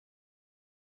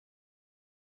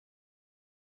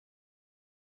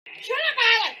Shut up,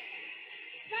 Riley!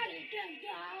 Riley,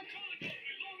 dog.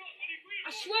 I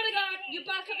swear to God, you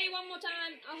bark at me one more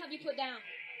time, I'll have you put down.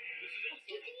 I'll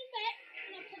kick in your back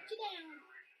and I'll put you down.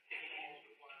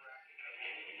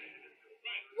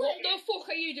 What the fuck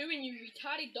are you doing, you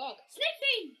retarded dog?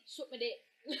 Sniffing! Suck my dick.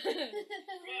 Let's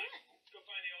go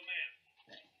find the old man.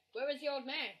 Where is the old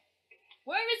man?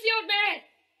 Where is the old man?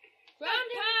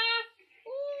 Grandpa!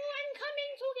 Oh, I'm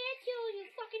coming to get you, you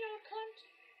fucking old cunt.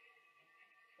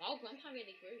 Wow, Grandpa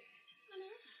really grew. I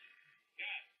know.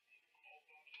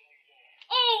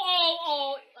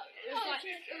 Oh! It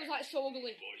was like so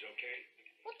ugly. Boys okay?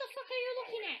 What the fuck are you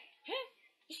looking at? Huh?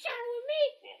 You started with me?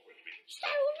 Walk with me. You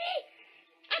started with me?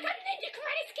 I got ninja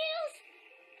karate skills.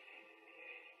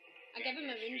 I gave him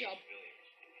a ring job.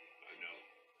 I know.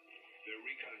 The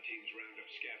recon teams round up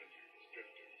scavengers,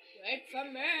 drifters. Wait for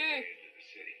me. Into the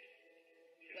city.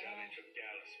 It's how Wow. they took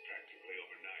Dallas practically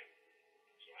overnight.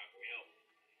 So how can we help?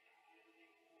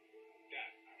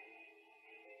 Dad.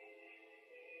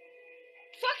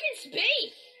 Fucking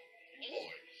speak!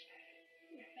 Boys.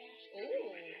 Oh. I've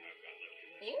got left in this.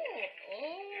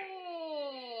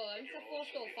 I'm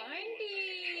supposed to find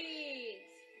these.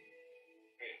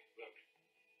 Hey, look.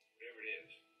 Whatever it is.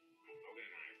 I'll get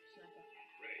an iron. Sniper.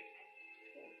 Ready.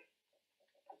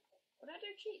 Would I do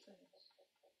cheats on this?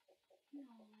 No.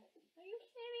 Are you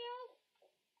serious?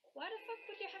 Why the fuck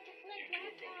would you have to collect You two are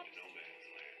going laptops? to no man's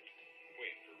land.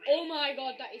 Wait, for real? Oh my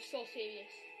god, that is so serious.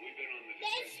 We've been on the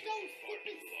That's defensive so for far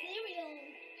stupid too long. cereal.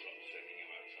 So I'm sending you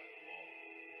outside the wall.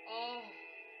 Oh.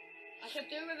 I could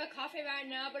do with a coffee right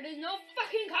now, but there's no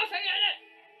fucking coffee in it!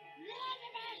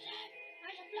 I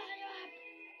should fly you up.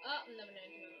 Oh, I'm never knowing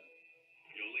tomorrow.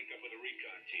 You'll link up with the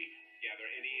recon team. Gather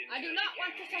any intel I do you not can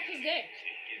want to on suck the his enemy dick.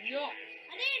 and get No. your ass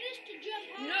I need this to jump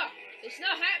high. No, it's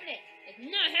not happening. It's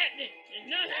not happening. It's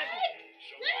not happening.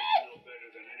 Someone you know better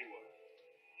than anyone.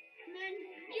 Man,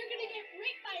 you're gonna get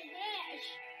raped by Ash.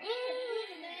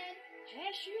 Man,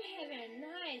 Ash, you have a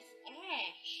nice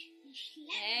ash. you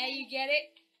slap Hey, you get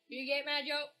it? You get my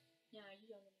joke? No,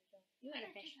 you don't get my joke. You out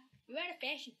of fashion. You out of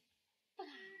fashion.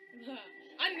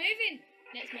 I'm moving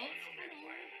next month.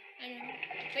 I know.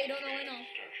 But you don't know when off.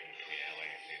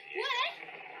 What?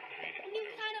 And you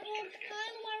kind of old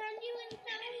Kyle around you and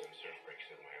town?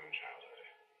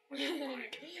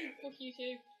 Fuck you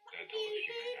too. Fuck you,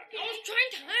 dude. I was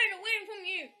trying to hide away from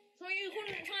you, so you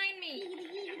couldn't find me.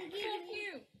 Fuck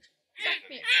you. Fuck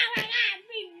me. Oh my god,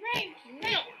 be raped.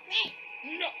 No.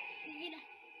 No.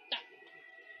 Stop.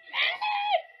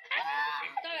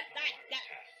 Stop it. That.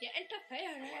 You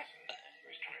interfere.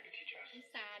 I'm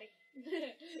sorry.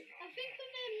 I think the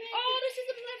name is... Oh, this is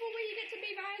the level where you get to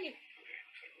be violent.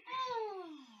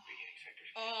 Oh.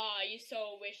 Oh, you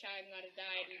so wish I'm gonna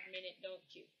die this minute, don't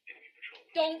you?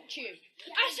 Don't you?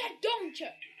 I said don't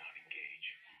you?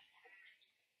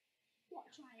 What,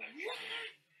 try it?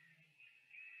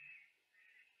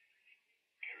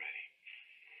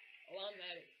 Oh, I'm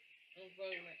ready. I'm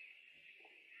rolling it.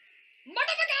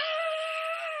 Motherfucker!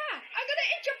 I'm gonna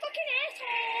hit your fucking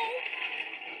asshole!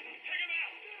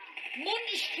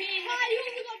 Munchkin! Hi, you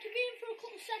only got to be in for a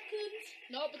couple seconds.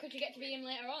 No, because you get to be in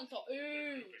later on, so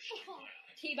ooh!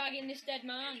 Teabagging this dead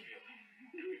man.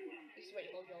 This is what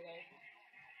you call your goal.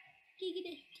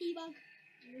 Giggity, teabag.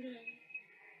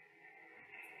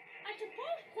 I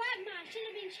suppose Quagmire should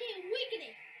have been cheering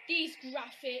wiggity. These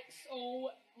graphics, oh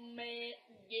my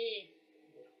god.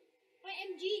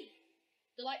 MG.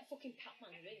 They're like fucking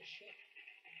Pac-Man, they're really shit.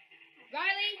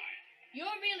 Riley,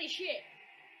 you're really shit.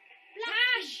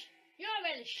 Ash, you're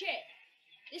really shit.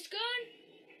 This gun,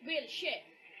 really shit.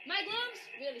 My gloves,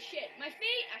 really shit. My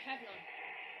feet, I have none.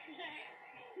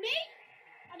 Me?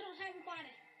 I don't have a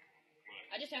body.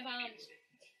 I just have arms.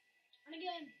 And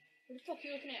again. What the fuck are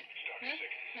you looking at? Huh?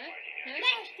 Huh? Huh?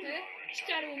 Blast him. Huh? You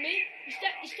started with me?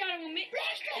 You started with me?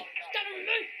 Blast him. You started with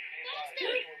me? Blast Huh?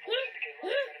 him. Huh?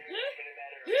 Huh? Huh?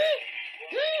 Huh?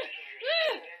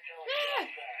 Huh? Ah!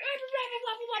 Wobble, wobble,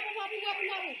 wobble, wobble, wobble,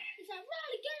 wobble. He's like,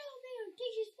 Riley, get over there and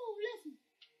teach his full lesson.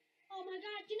 Oh my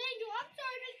god, an angel. I'm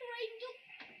sorry, Mr. Angel.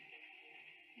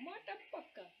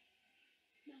 Motherfucker.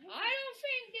 I don't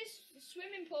think this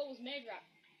swimming pool was made right.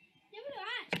 Never do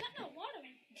I. It's got no water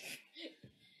in it.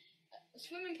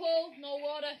 Swimming pool, no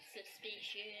water,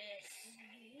 suspicious.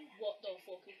 What the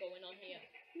fuck is going on here?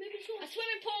 Maybe so. A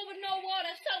swimming pool with no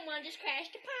water, someone just crashed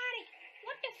the party.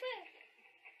 What the fuck?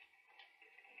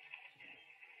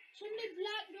 Somebody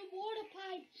blocked the water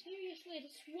pipe. Seriously,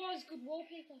 this was good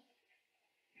wallpaper.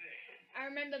 I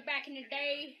remember back in the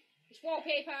day, this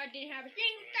wallpaper didn't have a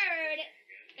single third.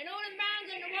 And all the bounds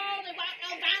in the wall, there wasn't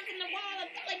no bounds in the wall,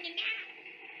 I'm telling you now.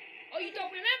 Oh, you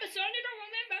don't remember, son? You don't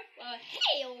remember? Well,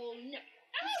 hell no.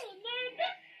 remember.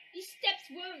 These steps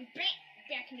weren't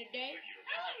back in the day.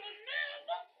 I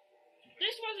remember.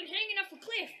 This wasn't hanging off a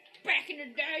cliff back in the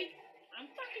day. I'm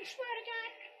fucking swear to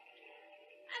God.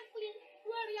 I fucking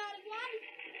swear to God, it wasn't.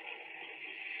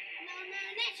 No,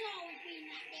 that's always been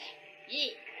like that.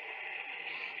 Yeah.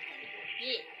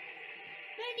 Yeah.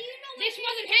 Man, do you know This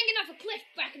wasn't hanging off a cliff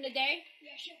back in the day.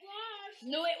 Yes, it was.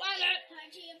 No, it wasn't.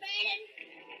 Punch your bed.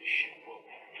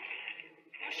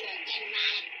 I'll show you. Get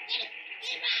ready.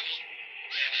 Get ready.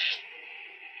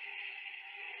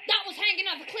 That was hanging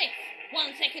off a cliff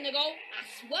 1 second ago. I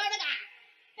swear to God.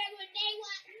 Back when they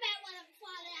were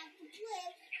falling off the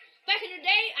cliff. Back in the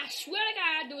day, I swear to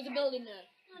God, there was a building there.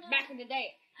 I know. Back in the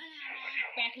day. I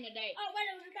know. Back in the day. Oh, but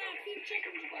it was about a few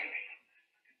chickens ago.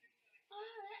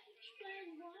 Oh, that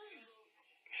explains why.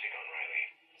 Sing on, Riley.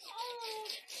 Oh.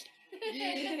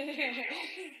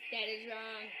 That is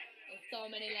wrong on so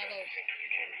many levels. Sing till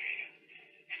you can't repeat.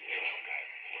 Little guy,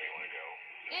 where you want to go?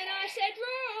 And I said,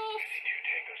 Ruff! Two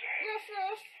tangos ahead. Ruff,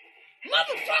 Ruff.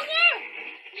 Motherfucker!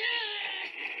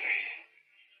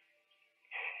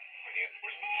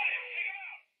 Where's Bob? Take him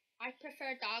out. I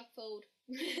prefer dog food.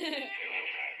 Little guy,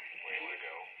 where you want to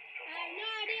go? I have no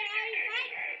idea how you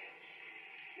fight.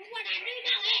 But what I do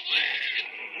know is,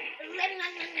 I'm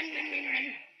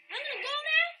gonna go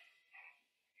now.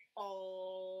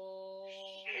 Oh.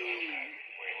 Little guy,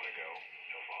 where you want to go?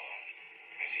 He'll follow.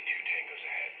 I see two tangos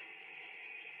ahead.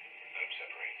 Let him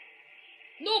separate.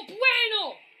 No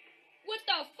bueno! What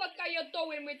the fuck are you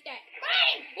doing with that? Take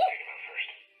him out first.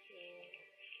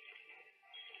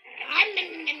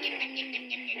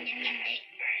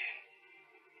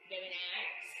 Very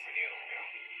nice. Where the other one go?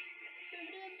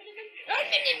 Push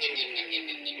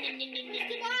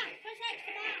the bar. Push X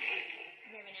the bar.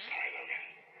 Very nice. All right, Logan.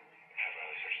 Have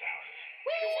Riley search the houses.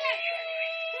 Push X.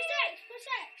 Push X. Push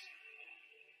X.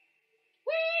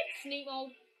 Wait! Sneak mode.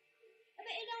 I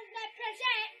bet you don't like press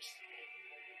X.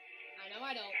 I know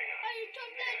I don't. Hang on. Oh, you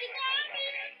took that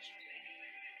damage.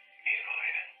 He's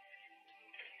mine.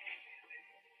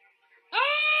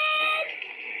 Oh!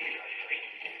 You got first.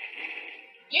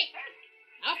 Yay!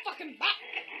 I'll fucking bop!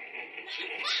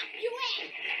 Pop you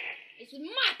in. This is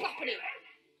my property!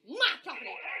 My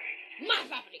property! My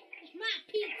property! It's my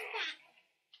pizza spot.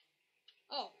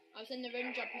 Oh, I was in the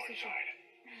rim job position.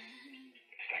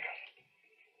 Stack up.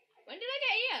 When did I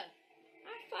get here?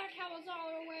 I thought I was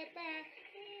all the way back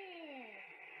here.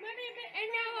 And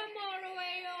now I'm all the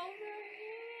way over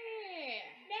here.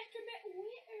 That's a bit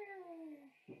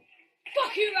weird.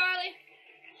 Fuck you, Riley!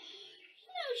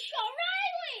 No, shot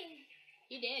Riley.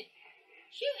 You did.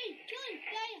 Shooting, killing,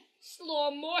 dying.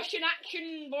 Slow motion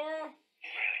action, bro.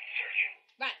 Riley, search.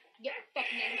 Right, get the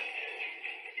fucking in here.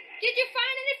 Did you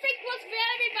find anything was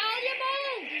very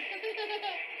valuable?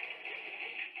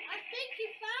 I think you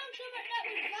found something that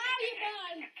was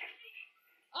valuable.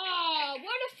 Oh,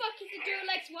 what the fuck is the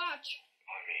Duralex watch?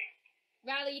 On me.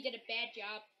 Riley, you did a bad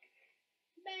job.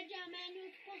 Bad job, man. You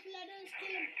were supposed to let us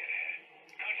kill. Contact dead ahead.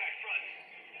 Contact front.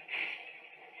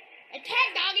 Attack,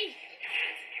 doggy!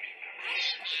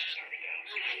 Target down.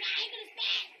 Oh my God, you're gonna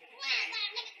stand.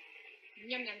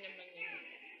 Yum, yum, yum, yum, yum.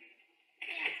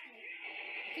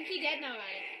 I think he's dead now,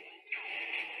 Riley.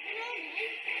 No,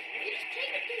 man. You just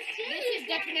take it too serious. This is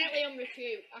definitely on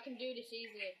recruit. I can do this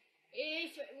easily.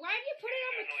 Why do you put it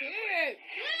on recruit?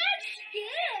 I'm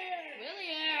scared.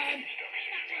 William! Stop me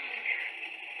safe down from here.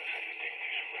 Looks like this thing is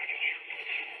some wreckage.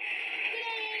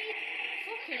 Today.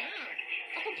 Fucking hell.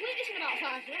 I complete this in about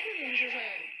 5 seconds or so.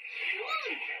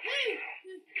 One, two.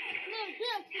 No,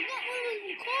 yeah, forgot we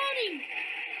were recording.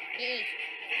 It is.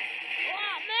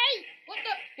 Wow, mate. What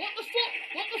the fuck?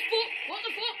 What the fuck? What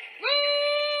the fuck?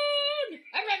 Run!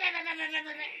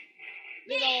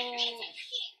 Little. That's a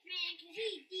shit, man, because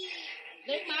he's dead.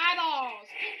 Lick my eyeballs.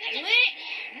 Lick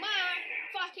my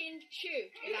fucking shoe.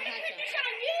 If You I can had put to. this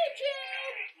on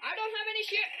YouTube. I don't have any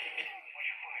shit. Watch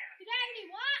your fire. You got any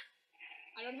what?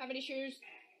 I don't have any shoes.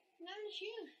 You got any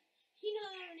shoes? You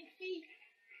don't have any feet.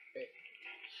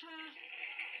 Ha.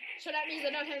 So that means I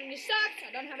don't have any socks.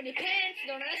 I don't have any pants. I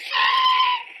don't have any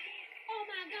Oh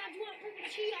my God, you want people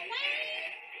to see your wang?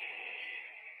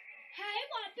 Hey, you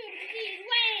want people to see his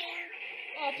wang?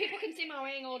 Oh, people can see my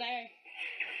wing all day.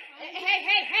 Hey.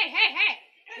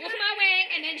 Look at my wing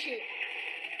and then shoot.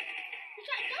 It's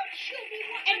like, don't shoot me.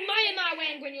 What? Admire my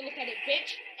wang when you look at it,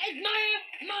 bitch. Admire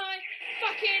my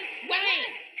fucking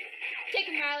wang. Take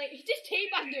him, Riley. He just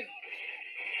teabagged him.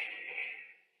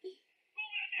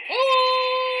 Oh!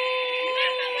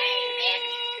 Remember my wang, bitch.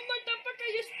 Motherfucker,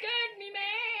 you scared me,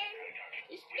 man.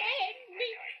 You scared me.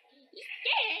 You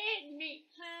scared me.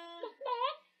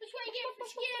 That's what you get for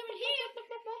scaring him.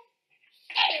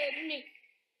 Scared me.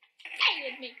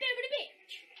 scared me. Bibbidi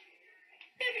bitch.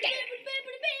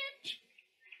 Bibbidi bitch.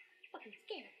 Fucking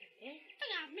scared me, man.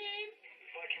 Hang on, man.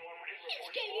 Lucky one, we're getting Didn't reports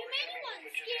scare of you, all man. You the wasn't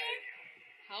which is scared.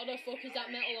 How the fuck is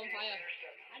that metal on fire?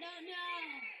 I don't know.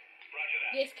 Roger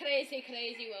that. This crazy,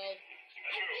 crazy world.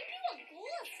 I think you were a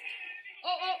ghost.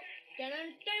 Oh, oh. Dun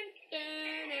dun dun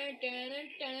dun dun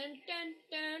dun dun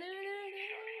dun dun.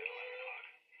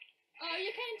 Oh,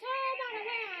 you can tell by the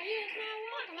way I use my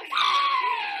walk. I'm like,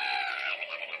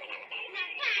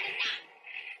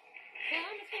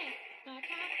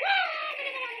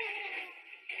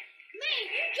 Man,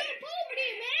 you jumped over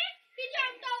there, man. You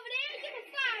jumped over there. You were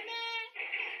fine, man.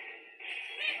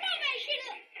 Man, blow that shit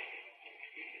up.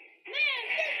 Man,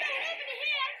 just throw it up in the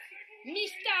head.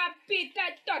 Mr. Peter,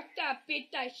 Dr.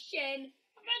 Peter Shen.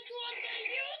 I bet you want to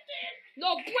use it.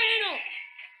 No bueno.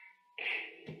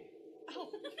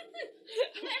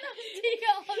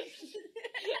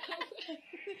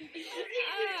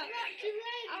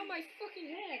 Ow, my fucking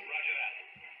head. Roger that.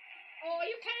 Oh,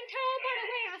 you can't tell by the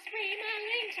way I spray my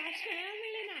limbs. I smell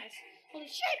really nice. Holy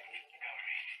shit.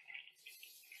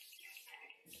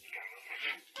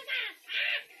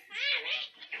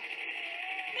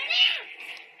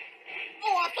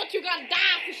 Oh, I thought you were gonna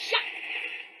die for shot.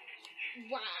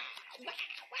 Wow.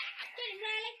 Get him,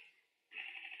 Riley.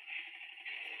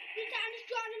 You time to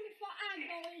start him before I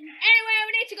go in. Anyway,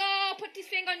 we need to go put this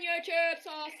thing on YouTube, so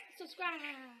subscribe.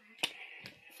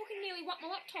 Fucking nearly whacked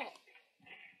my laptop.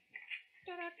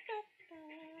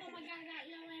 Oh my god, I got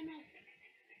low ammo.